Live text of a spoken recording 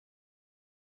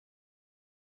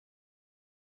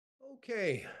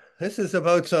Okay, this is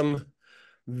about some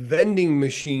vending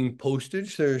machine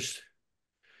postage. There's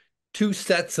two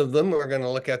sets of them. We're going to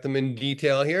look at them in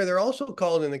detail here. They're also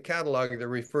called in the catalog, they're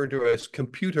referred to as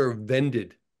computer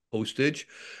vended postage,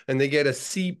 and they get a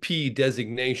CP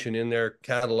designation in their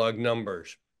catalog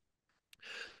numbers.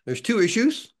 There's two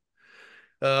issues.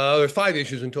 There's five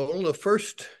issues in total. The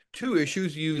first two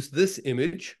issues use this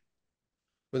image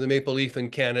with a maple leaf in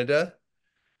Canada.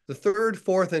 The third,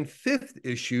 fourth, and fifth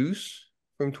issues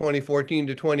from 2014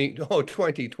 to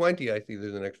 2020, I see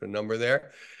there's an extra number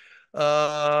there,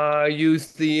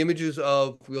 use the images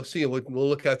of, we'll see, we'll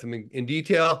look at them in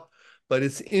detail, but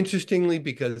it's interestingly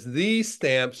because these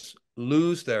stamps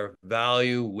lose their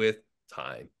value with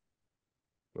time.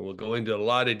 And we'll go into a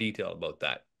lot of detail about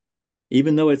that.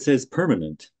 Even though it says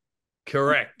permanent.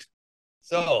 Correct.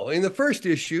 So in the first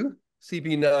issue,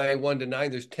 CP9, 1 to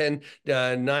 9, there's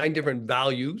 9 different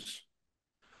values.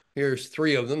 Here's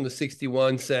three of them, the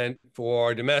 61 cent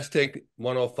for domestic,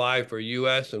 105 for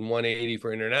US, and 180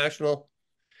 for international.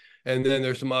 And then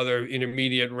there's some other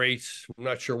intermediate rates. I'm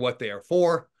not sure what they are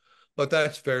for, but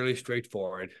that's fairly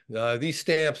straightforward. These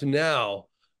stamps now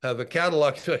have a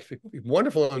catalog,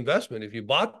 wonderful investment if you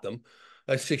bought them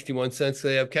at 61 cents.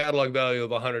 They have catalog value of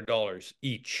 $100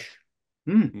 each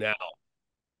now.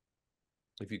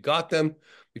 If you got them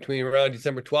between around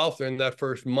December 12th and that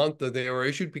first month that they were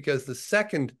issued, because the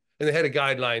second, and they had a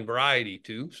guideline variety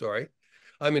too, sorry.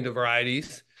 I'm into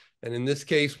varieties. And in this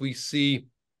case, we see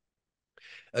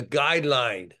a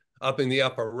guideline up in the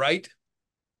upper right.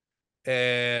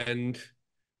 And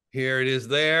here it is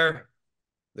there.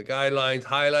 The guidelines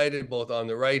highlighted both on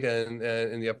the right and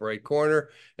in the upper right corner.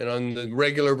 And on the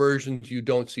regular versions, you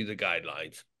don't see the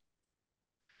guidelines.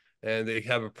 And they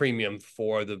have a premium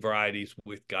for the varieties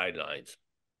with guidelines.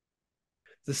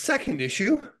 The second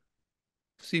issue,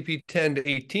 CP 10 to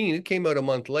 18, it came out a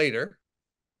month later.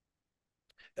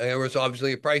 There was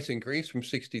obviously a price increase from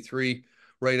 63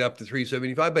 right up to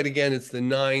 375, but again, it's the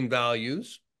 9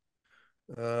 values.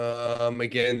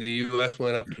 Again, the US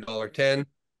went up to $1.10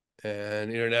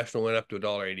 and international went up to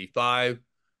 $1.85,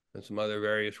 and some other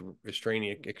various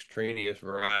extraneous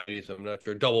varieties. I'm not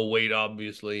sure, double weight,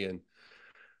 obviously, and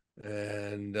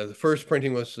the first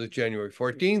printing was January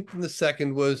 14th, and the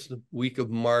second was the week of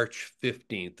March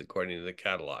 15th, according to the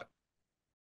catalog.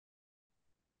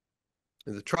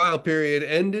 And the trial period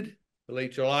ended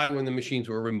late July when the machines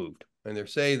were removed. And they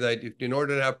say that in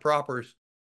order to have proper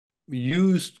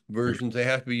used versions, they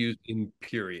have to be used in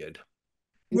period.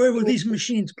 Where were these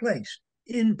machines placed?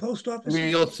 In post offices? I mean,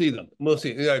 you'll see them. We'll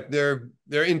see. They're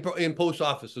in post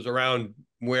offices around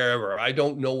wherever. I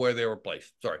don't know where they were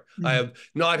placed. Sorry, I have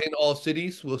not in all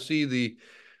cities. We'll see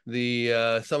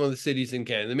the some of the cities in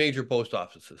Canada, the major post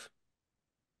offices.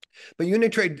 But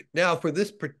Unitrade now, for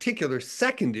this particular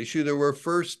second issue, there were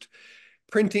first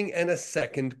printing and a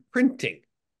second printing.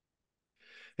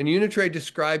 And Unitrade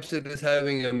describes it as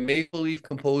having a maple leaf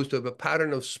composed of a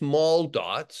pattern of small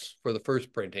dots for the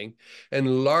first printing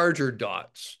and larger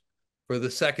dots for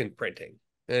the second printing.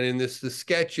 And in the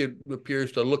sketch, it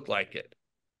appears to look like it.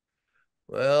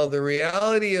 Well, the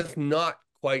reality is not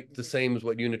quite the same as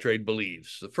what Unitrade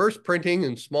believes. The first printing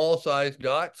in small size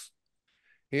dots.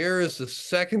 Here is the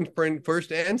second print,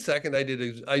 first and second.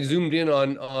 I zoomed in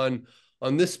on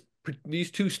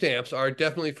these two stamps are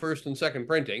definitely first and second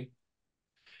printing.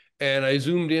 And I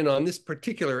zoomed in on this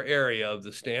particular area of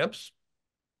the stamps.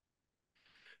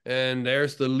 And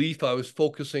there's the leaf I was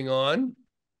focusing on.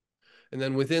 And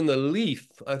then within the leaf,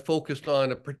 I focused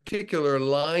on a particular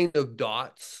line of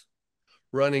dots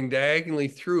running diagonally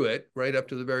through it, right up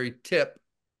to the very tip.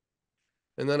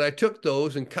 And then I took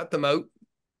those and cut them out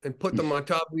and put them on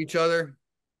top of each other.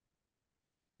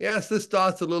 Yes, this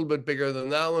dot's a little bit bigger than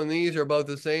that one. These are about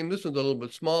the same. This one's a little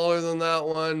bit smaller than that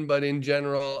one, but in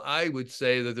general, I would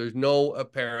say that there's no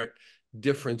apparent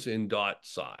difference in dot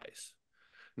size.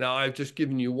 Now, I've just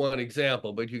given you one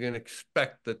example, but you can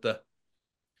expect that the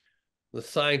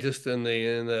scientist and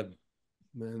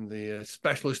the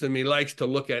specialist in me likes to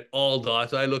look at all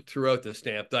dots. I look throughout the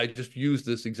stamp. I just use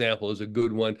this example as a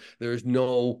good one. There's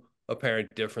no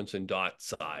apparent difference in dot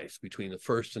size between the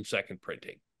first and second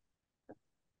printing.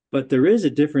 But there is a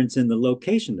difference in the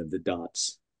location of the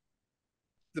dots.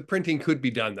 The printing could be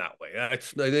done that way.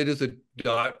 It is a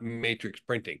dot matrix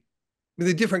printing.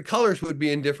 The different colors would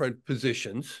be in different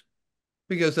positions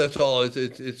because that's all.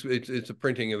 It's a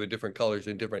printing of a different colors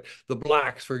in different. The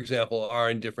blacks, for example, are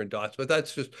in different dots, but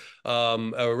that's just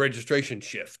a registration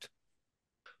shift.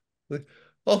 They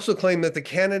also claim that the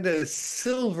Canada is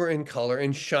silver in color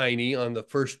and shiny on the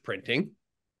first printing,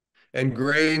 and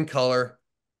gray in color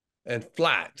and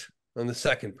flat on the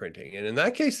second printing. And in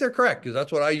that case, they're correct, because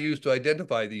that's what I used to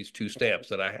identify these two stamps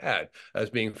that I had as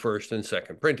being first and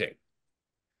second printing.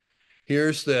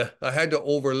 Here's I had to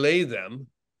overlay them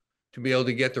to be able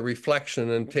to get the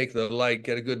reflection and take the light,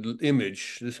 get a good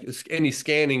image. Any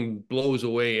scanning blows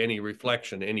away any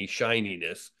reflection, any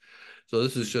shininess. So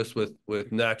this is just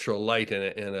with natural light and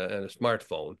a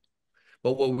smartphone.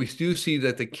 But what we do see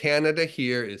that the Canada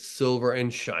here is silver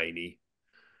and shiny.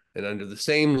 And under the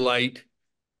same light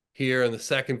here in the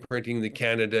second printing, the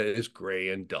Canada is gray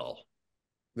and dull.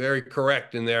 Very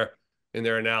correct in their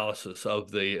analysis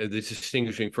of the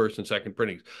distinguishing first and second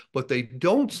printings. What they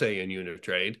don't say in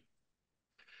Unitrade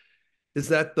is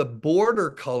that the border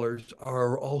colors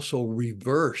are also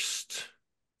reversed.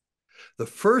 The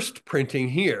first printing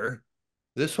here,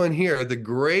 this one here, the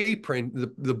gray print,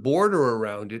 the border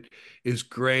around it is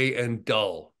gray and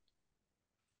dull.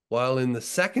 While in the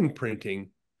second printing,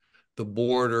 the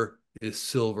border is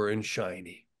silver and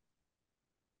shiny.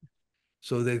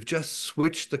 So they've just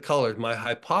switched the colors. My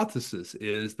hypothesis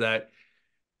is that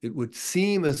it would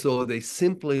seem as though they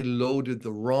simply loaded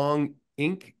the wrong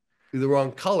ink, the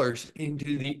wrong colors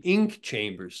into the ink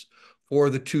chambers for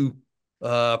the two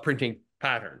printing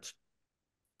patterns.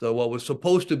 So what was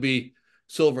supposed to be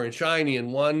silver and shiny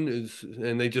in one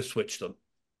and they just switched them.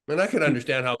 And I can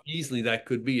understand how easily that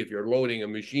could be if you're loading a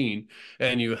machine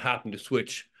and you happen to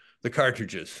switch the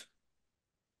cartridges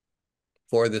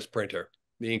for this printer,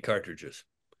 the ink cartridges.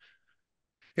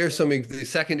 Here's something. The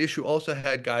second issue also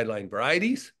had guideline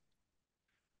varieties.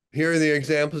 Here are the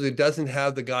examples. It doesn't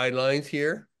have the guidelines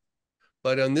here,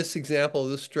 but on this example,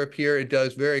 this strip here, it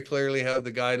does very clearly have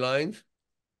the guidelines.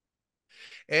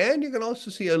 And you can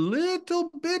also see a little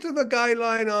bit of a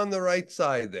guideline on the right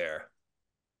side there.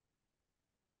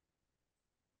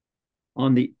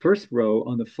 On the first row,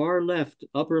 on the far left,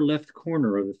 upper left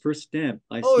corner of the first stamp,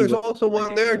 I see. There's also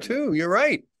one there too. You're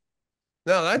right.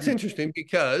 Now that's interesting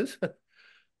because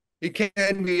it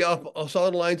can be up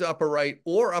solid lines upper right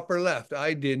or upper left.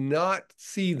 I did not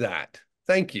see that.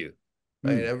 Thank you.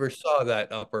 I never saw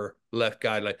that upper left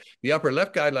guideline. The upper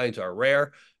left guidelines are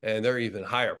rare and they're even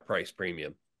higher price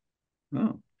premium.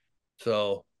 Oh.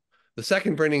 So the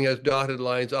second printing has dotted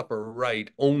lines upper right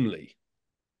only.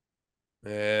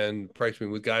 And price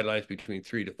premium with guidelines between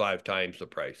 3 to 5 times the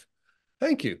price.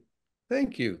 Thank you.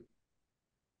 Thank you.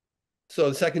 So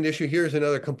the second issue, here's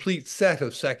another complete set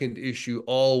of second issue,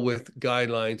 all with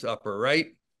guidelines upper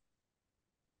right.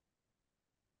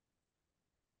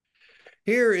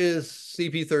 Here is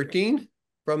CP13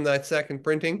 from that second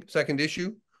printing, second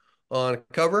issue on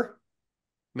cover,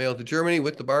 mailed to Germany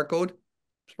with the barcode. I'm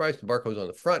surprised the barcode's on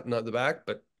the front, not the back,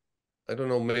 but I don't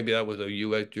know, maybe that was a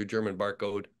US or German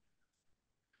barcode.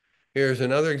 Here's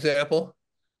another example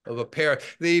of a pair.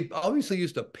 They obviously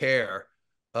used a pair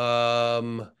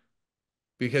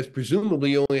because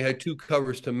presumably you only had 2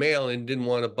 covers to mail and didn't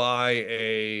want to buy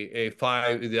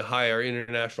the higher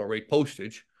international rate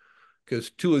postage, because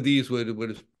 2 of these would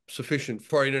be sufficient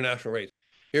for international rates.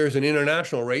 Here's an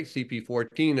international rate,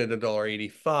 CP14 at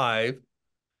 $1.85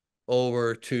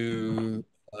 over to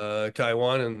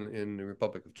Taiwan in the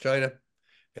Republic of China,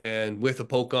 and with a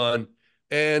poke on.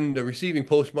 And the receiving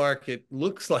postmark, it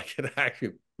looks like it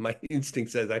actually, my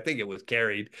instinct says, I think it was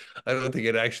carried. I don't think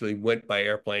it actually went by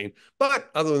airplane.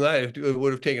 But other than that, it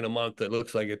would have taken a month. It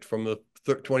looks like it from the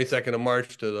 22nd of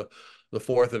March to the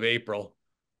 4th of April.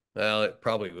 Well, it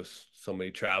probably was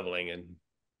somebody traveling and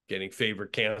getting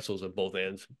favored cancels at both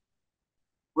ends.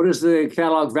 What is the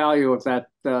catalog value of that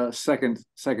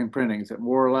second printing? Is it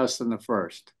more or less than the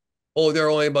first? Oh, they're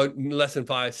only about less than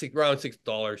around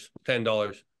 $6,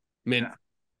 $10 mint. Yeah.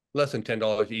 Less than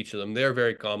 $10 each of them. They're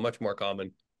very common, much more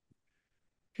common.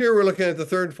 Here we're looking at the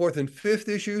 3rd, 4th, and 5th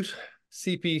issues,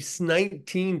 CP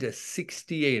 19 to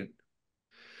 68.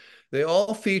 They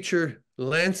all feature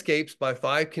landscapes by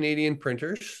 5 Canadian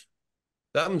printers.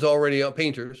 That one's already on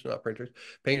painters, not printers.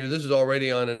 Painters. This is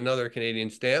already on another Canadian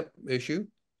stamp issue.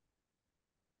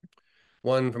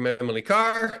 One from Emily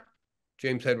Carr,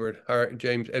 James Edward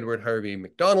Harvey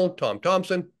McDonald, Tom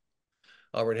Thompson,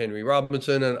 Albert Henry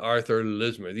Robinson, and Arthur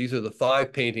Lismer. These are the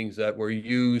 5 paintings that were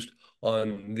used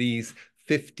on these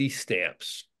 50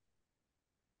 stamps.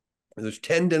 There's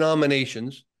 10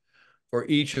 denominations for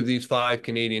each of these 5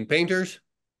 Canadian painters.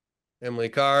 Emily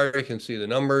Carr, you can see the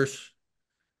numbers.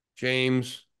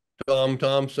 James, Tom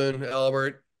Thompson,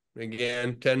 Albert,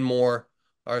 again, 10 more.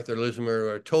 Arthur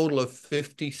Lismer, a total of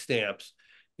 50 stamps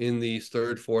in these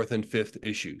 3rd, 4th, and 5th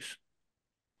issues.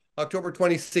 October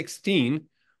 2016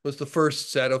 was the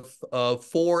first set of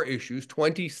 4 issues,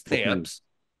 20 stamps.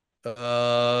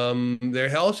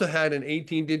 They also had an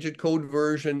 18-digit code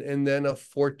version and then a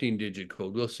 14-digit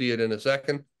code. We'll see it in a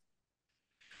second.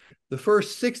 The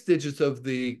first 6 digits of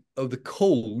the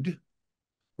code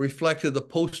reflected the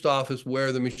post office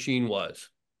where the machine was.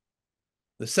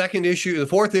 The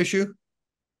fourth issue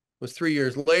was 3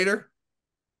 years later.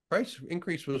 Price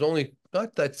increase was only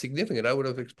not that significant. I would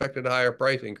have expected higher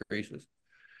price increases.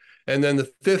 And then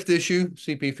the 5th issue,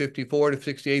 CP 54 to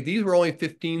 68, these were only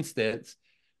 15 cents.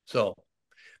 So,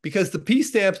 because the P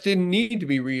stamps didn't need to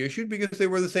be reissued because they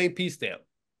were the same P stamp.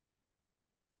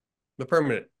 The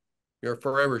permanent, your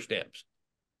forever stamps.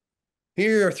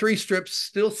 Here are 3 strips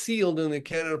still sealed in the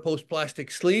Canada Post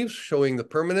plastic sleeves showing the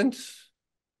permanence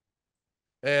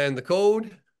and the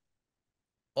code.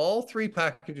 All 3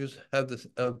 packages have this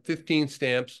 15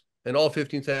 stamps, and all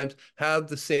 15 stamps have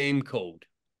the same code.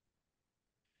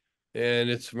 And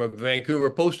it's from a Vancouver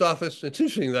post office. It's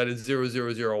interesting that it's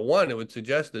 0001. It would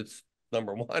suggest it's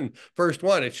number 1, first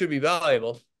one. It should be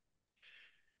valuable.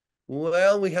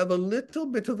 Well, we have a little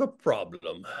bit of a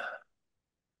problem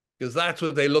because that's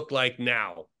what they look like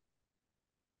now.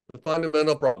 The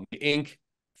fundamental problem, the ink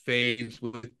fades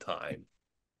with time.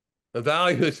 The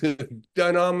values,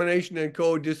 denomination and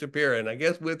code disappear. And I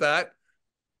guess with that,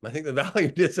 I think the value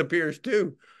disappears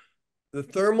too. The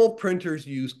thermal printers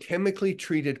use chemically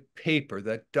treated paper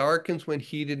that darkens when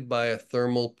heated by a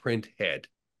thermal print head.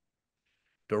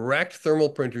 Direct thermal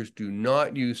printers do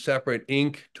not use separate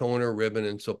ink, toner, ribbon,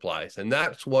 and supplies. And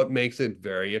that's what makes it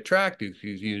very attractive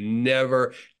because you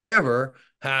never, ever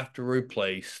have to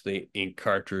replace the ink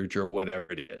cartridge or whatever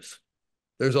it is.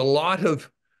 There's a lot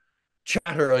of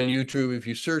chatter on YouTube if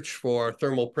you search for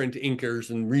thermal print inkers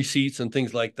and receipts and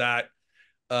things like that.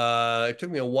 It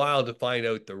took me a while to find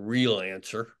out the real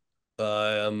answer,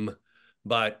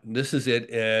 but this is it.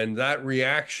 And that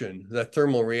reaction, that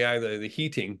thermal reaction, the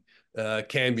heating,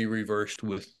 can be reversed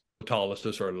with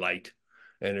photolysis or light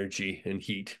energy and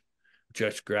heat,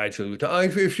 just gradually.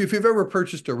 If you've ever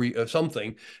purchased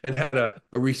something and had a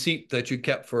receipt that you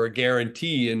kept for a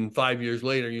guarantee, and 5 years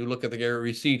later you look at the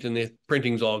receipt and the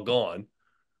printing's all gone,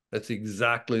 that's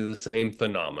exactly the same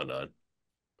phenomenon.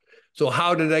 So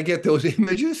how did I get those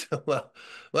images?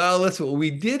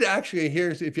 We did actually here.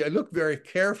 If you look very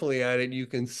carefully at it, you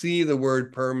can see the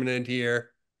word permanent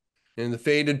here in the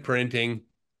faded printing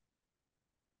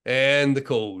and the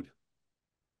code.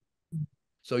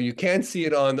 So you can see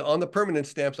it on the permanent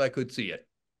stamps. I could see it.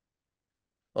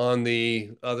 On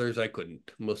the others, I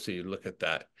couldn't. We'll see. Look at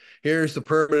that. Here's the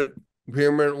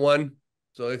permanent one.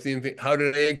 So how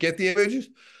did I get the images?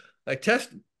 I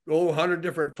tested 100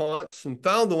 different fonts and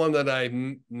found the one that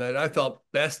I felt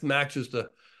best matches the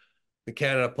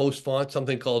Canada Post font,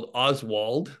 something called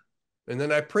Oswald. And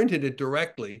then I printed it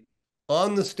directly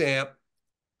on the stamp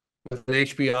with an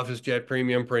HP OfficeJet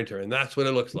Premium printer. And that's what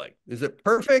it looks like. Is it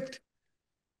perfect?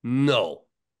 No.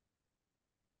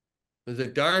 Is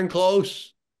it darn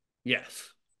close? Yes.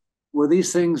 Were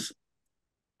these things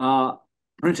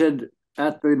printed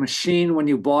at the machine when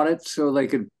you bought it so they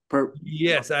could...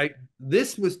 Yes,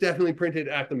 this was definitely printed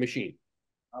at the machine.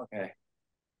 Okay.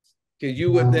 Because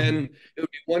you would then, it would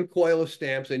be one coil of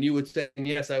stamps and you would say,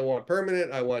 yes, I want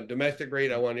permanent, I want domestic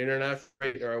rate, I want international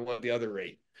rate, or I want the other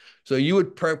rate. So you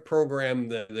would program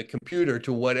the computer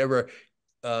to whatever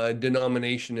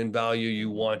denomination and value you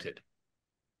wanted.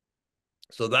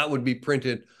 So that would be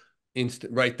printed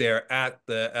right there at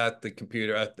the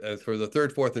computer for the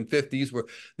 3rd, 4th, and 5th. These were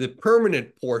the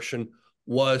permanent portion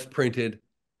was printed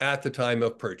at the time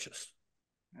of purchase.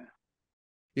 Yeah.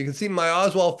 You can see my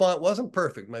Oswald font wasn't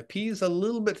perfect. My P is a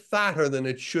little bit fatter than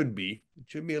it should be. It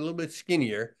should be a little bit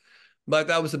skinnier, but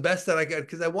that was the best that I got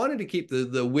because I wanted to keep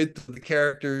the width of the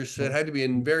characters. It had to be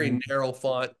in very narrow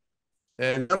font,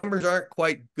 and numbers aren't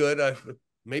quite good.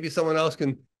 Maybe someone else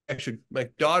can. My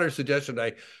daughter suggested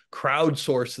I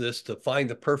crowdsource this to find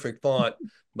the perfect font,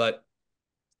 but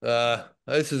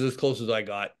this is as close as I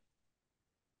got.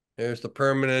 There's the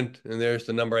permanent, and there's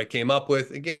the number I came up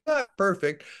with. Again, not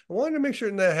perfect. I wanted to make sure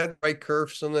that I had the right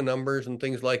curves on the numbers and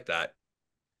things like that.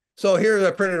 So here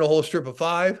I printed a whole strip of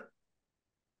 5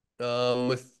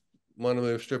 with one of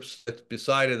the strips that's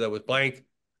beside it that was blank.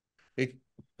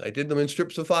 I did them in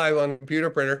strips of 5 on a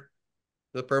computer printer,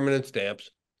 the permanent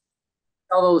stamps.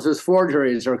 All those as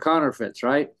forgeries or counterfeits,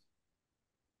 right?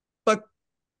 But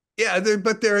yeah, they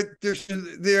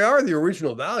are the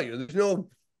original value.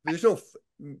 There's no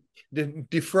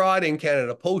defrauding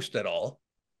Canada Post at all.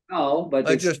 No, but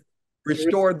I just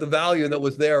restored the value that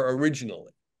was there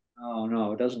originally. Oh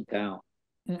no, it doesn't count.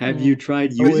 Have you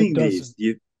tried using these?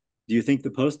 Do you think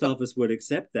the post office would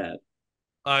accept that?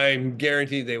 I'm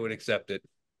guaranteed they would accept it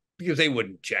because they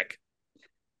wouldn't check.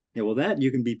 Yeah, well, that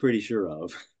you can be pretty sure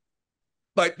of.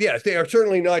 But yes, they are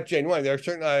certainly not genuine. They're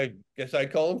certainly, I guess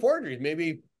I'd call them forgeries.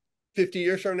 Maybe 50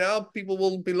 years from now, people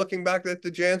will be looking back at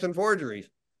the Janson forgeries.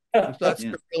 It's not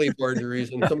Yeah. really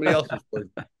forgeries and somebody else's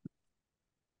forgeries.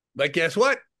 But guess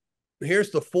what?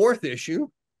 Here's the fourth issue.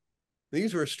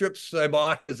 These were strips I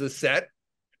bought as a set,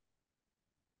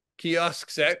 kiosk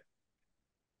set.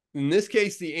 In this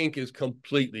case, the ink is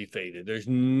completely faded. There's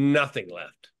nothing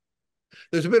left.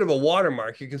 There's a bit of a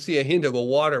watermark. You can see a hint of a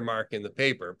watermark in the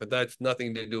paper, but that's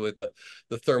nothing to do with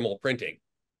the thermal printing.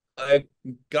 I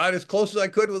got as close as I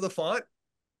could with the font.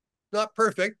 Not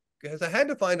perfect, because I had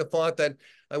to find a font that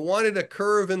I wanted a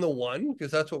curve in the 1,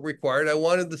 because that's what required. I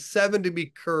wanted the 7 to be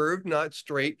curved, not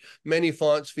straight. Many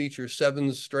fonts feature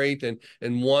 7s straight and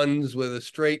 1s with a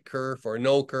straight curve or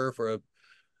no curve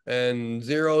and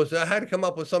 0s. I had to come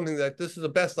up with something that this is the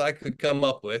best I could come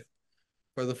up with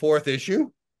for the 4th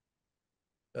issue.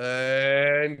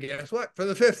 And guess what? For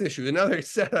the 5th issue, another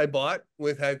set I bought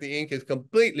with how the ink is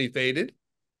completely faded.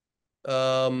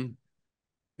 Again,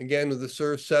 with the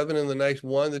Surf 7 and the nice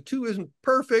 1. The 2 isn't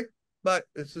perfect, but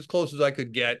it's as close as I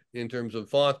could get in terms of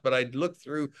fonts. But I looked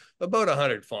through about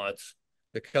 100 fonts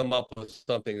to come up with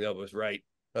something that was right.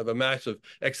 I have a massive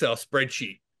Excel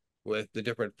spreadsheet with the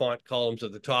different font columns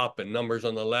at the top and numbers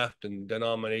on the left and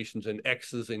denominations and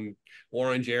X's in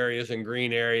orange areas and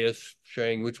green areas,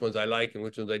 showing which ones I like and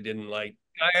which ones I didn't like.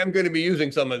 I am going to be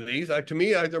using some of these. To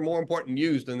me, they're more important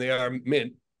used than they are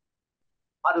mint.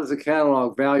 How does the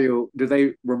catalog value? Do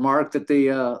they remark that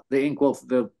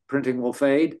the printing will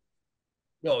fade?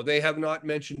 No, they have not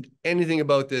mentioned anything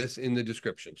about this in the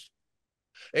descriptions.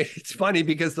 It's funny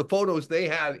because the photos they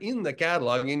have in the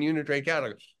catalog, in Unitrade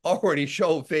catalog, already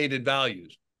show faded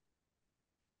values.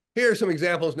 Here are some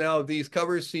examples now of these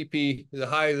covers. CP, the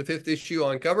high of the 5th issue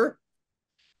on cover.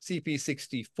 CP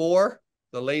 64,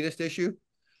 the latest issue,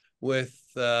 with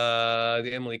the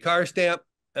Emily Carr stamp.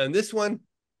 And this one,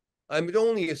 I'm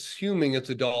only assuming it's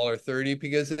 $1.30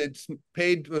 because it's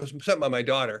was sent by my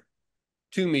daughter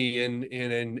to me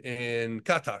in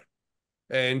Qatar.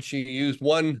 And she used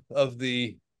one of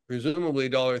the presumably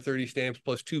 $1.30 stamps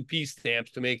plus 2 piece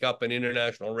stamps to make up an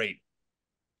international rate.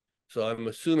 So I'm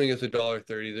assuming it's $1.30.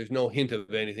 There's no hint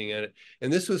of anything in it.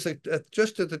 And this was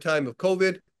just at the time of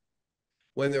COVID,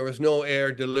 when there was no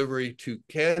air delivery to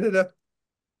Canada.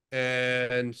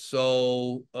 And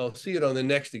so I'll see it on the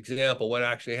next example, what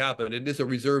actually happened. It is a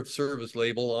reserved service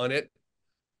label on it.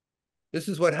 This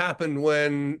is what happened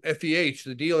when FEH,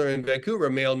 the dealer in Vancouver,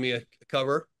 mailed me a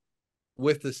cover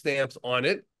with the stamps on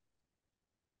it.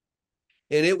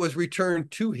 And it was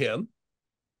returned to him.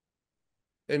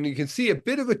 And you can see a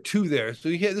bit of a 2 there. So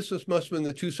this must have been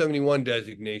the 271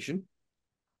 designation.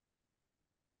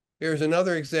 Here's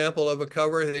another example of a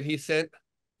cover that he sent,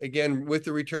 again, with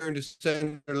the return to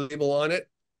sender label on it,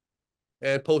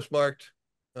 and postmarked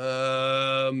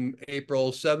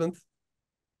April 7th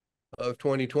of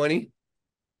 2020.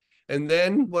 And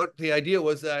then what the idea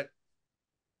was that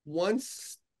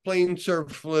once plane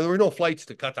service, there were no flights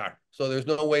to Qatar, so there's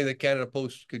no way that Canada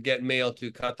Post could get mail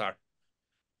to Qatar.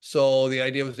 So the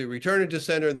idea was to return it to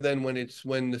sender. Then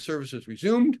when the service is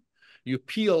resumed, you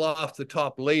peel off the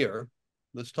top layer,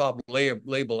 this top layer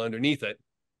label underneath it,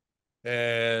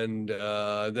 and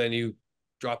then you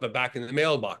drop it back in the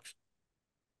mailbox.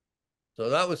 So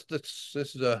this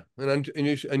is an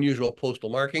unusual postal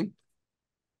marking.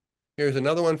 Here's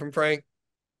another one from Frank,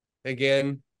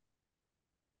 again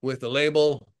with the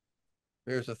label.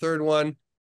 Here's a third one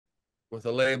with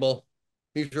a label.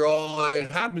 These are all, it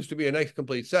happens to be a nice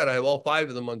complete set. I have all 5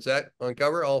 of them on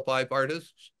cover, all 5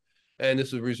 artists. And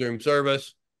this is resumed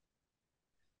service.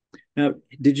 Now,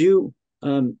 did you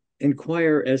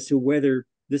inquire as to whether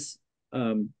this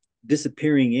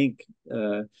disappearing ink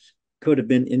could have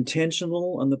been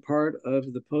intentional on the part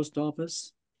of the post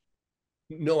office?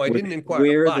 No, I didn't inquire.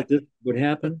 Where that this would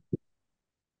happen?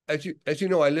 As you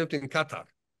know, I lived in Qatar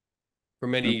for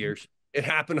many years. It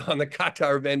happened on the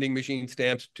Qatar vending machine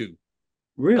stamps too.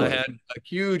 Really? I had a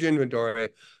huge inventory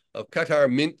of Qatar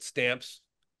mint stamps.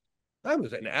 I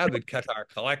was an avid Qatar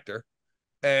collector.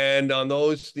 And on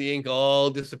those, the ink all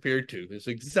disappeared too. It's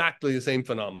exactly the same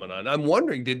phenomenon. I'm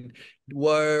wondering,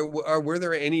 were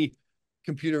there any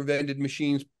computer vended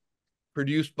machines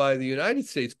produced by the United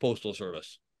States Postal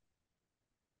Service?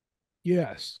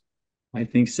 Yes. I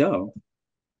think so.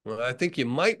 Well, I think you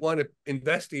might want to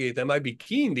investigate them. I'd be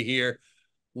keen to hear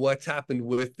what's happened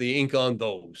with the ink on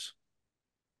those.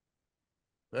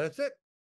 That's it.